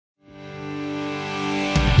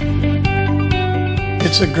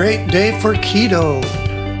It's a great day for keto.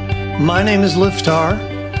 My name is Liftar,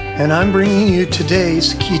 and I'm bringing you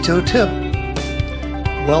today's keto tip.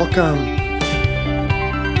 Welcome.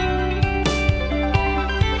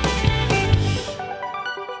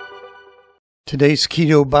 Today's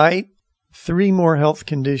keto bite, 3 more health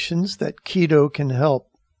conditions that keto can help.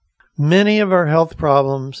 Many of our health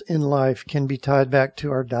problems in life can be tied back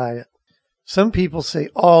to our diet. Some people say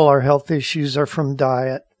all our health issues are from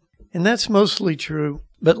diet, and that's mostly true.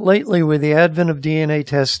 But lately, with the advent of DNA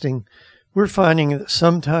testing, we're finding that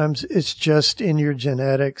sometimes it's just in your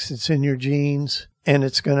genetics, it's in your genes, and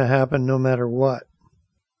it's going to happen no matter what.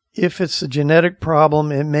 If it's a genetic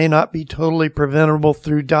problem, it may not be totally preventable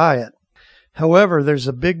through diet. However, there's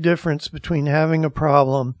a big difference between having a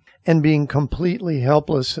problem and being completely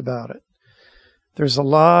helpless about it. There's a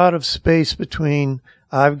lot of space between,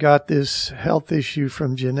 I've got this health issue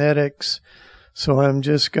from genetics, so I'm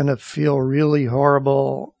just going to feel really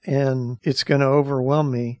horrible and it's going to overwhelm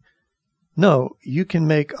me. No, you can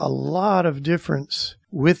make a lot of difference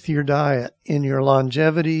with your diet in your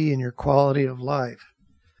longevity and your quality of life.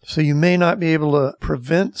 So you may not be able to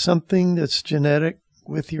prevent something that's genetic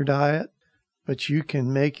with your diet, but you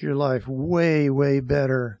can make your life way, way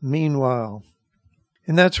better meanwhile.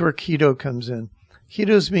 And that's where keto comes in.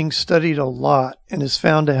 Keto is being studied a lot and is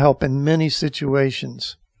found to help in many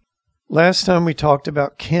situations. Last time we talked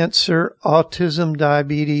about cancer, autism,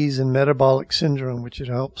 diabetes, and metabolic syndrome, which it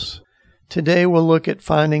helps. Today we'll look at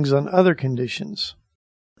findings on other conditions.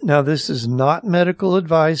 Now, this is not medical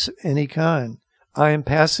advice of any kind. I am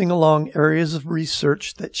passing along areas of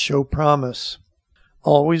research that show promise.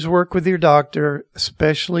 Always work with your doctor,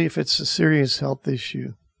 especially if it's a serious health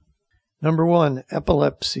issue. Number 1,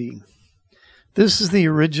 epilepsy. This is the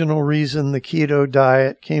original reason the keto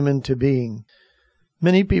diet came into being.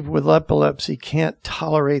 Many people with epilepsy can't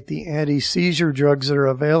tolerate the anti-seizure drugs that are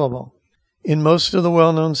available. In most of the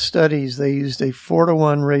well-known studies, they used a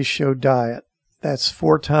 4-to-1 ratio diet. That's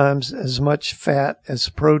 4 times as much fat as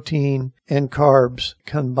protein and carbs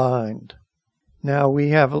combined. Now, we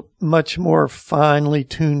have much more finely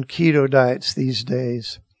tuned keto diets these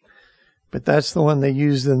days, but that's the one they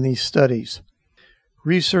used in these studies.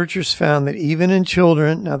 Researchers found that even in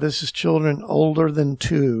children, now this is children older than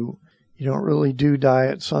 2, you don't really do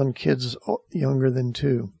diets on kids younger than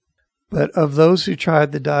 2. But of those who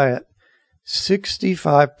tried the diet,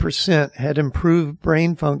 65% had improved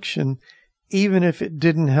brain function even if it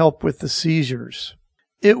didn't help with the seizures.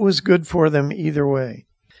 It was good for them either way.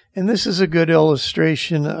 And this is a good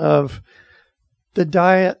illustration of the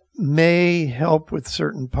diet may help with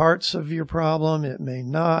certain parts of your problem, it may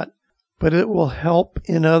not, but it will help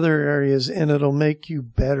in other areas and it'll make you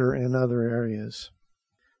better in other areas.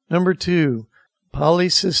 Number 2,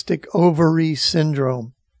 polycystic ovary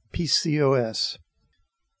syndrome, PCOS.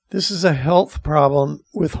 This is a health problem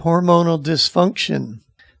with hormonal dysfunction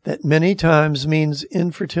that many times means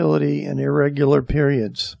infertility and irregular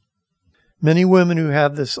periods. Many women who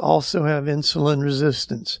have this also have insulin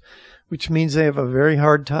resistance, which means they have a very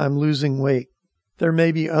hard time losing weight. There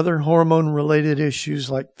may be other hormone-related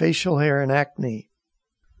issues like facial hair and acne.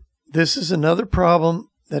 This is another problem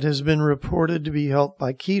that has been reported to be helped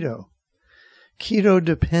by keto. Keto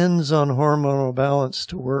depends on hormonal balance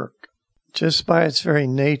to work. Just by its very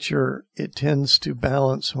nature, it tends to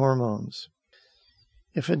balance hormones.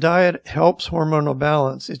 If a diet helps hormonal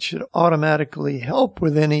balance, it should automatically help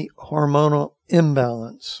with any hormonal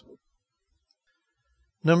imbalance.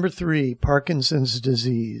 Number 3, Parkinson's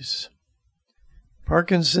disease.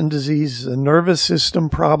 Parkinson's disease is a nervous system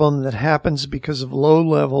problem that happens because of low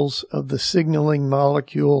levels of the signaling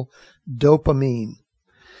molecule dopamine.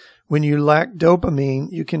 When you lack dopamine,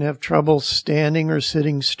 you can have trouble standing or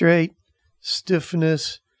sitting straight,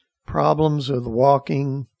 stiffness, problems with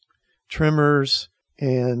walking, tremors,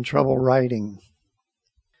 and trouble writing.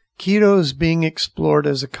 Keto is being explored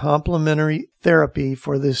as a complementary therapy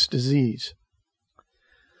for this disease.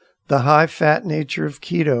 The high-fat nature of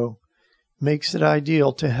keto makes it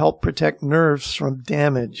ideal to help protect nerves from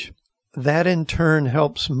damage. That in turn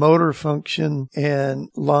helps motor function and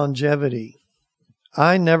longevity.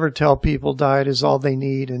 I never tell people diet is all they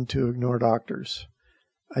need and to ignore doctors.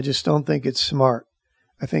 I just don't think it's smart.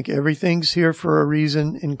 I think everything's here for a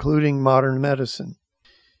reason, including modern medicine.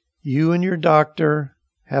 You and your doctor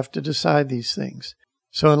have to decide these things.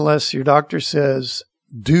 So unless your doctor says,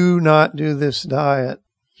 do not do this diet,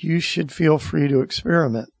 you should feel free to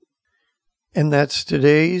experiment. And that's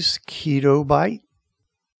today's Keto Bite.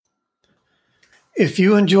 If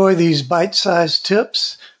you enjoy these bite-sized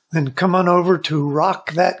tips, then come on over to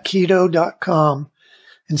rockthatketo.com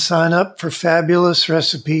and sign up for fabulous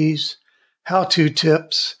recipes, how-to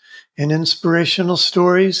tips, and inspirational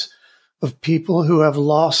stories of people who have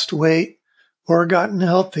lost weight or gotten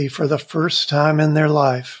healthy for the first time in their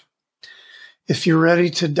life. If you're ready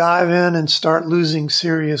to dive in and start losing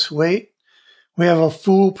serious weight, we have a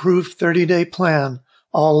foolproof 30-day plan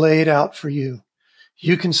all laid out for you.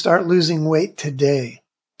 You can start losing weight today.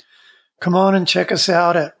 Come on and check us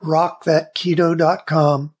out at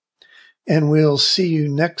rockthatketo.com, and we'll see you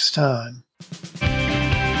next time.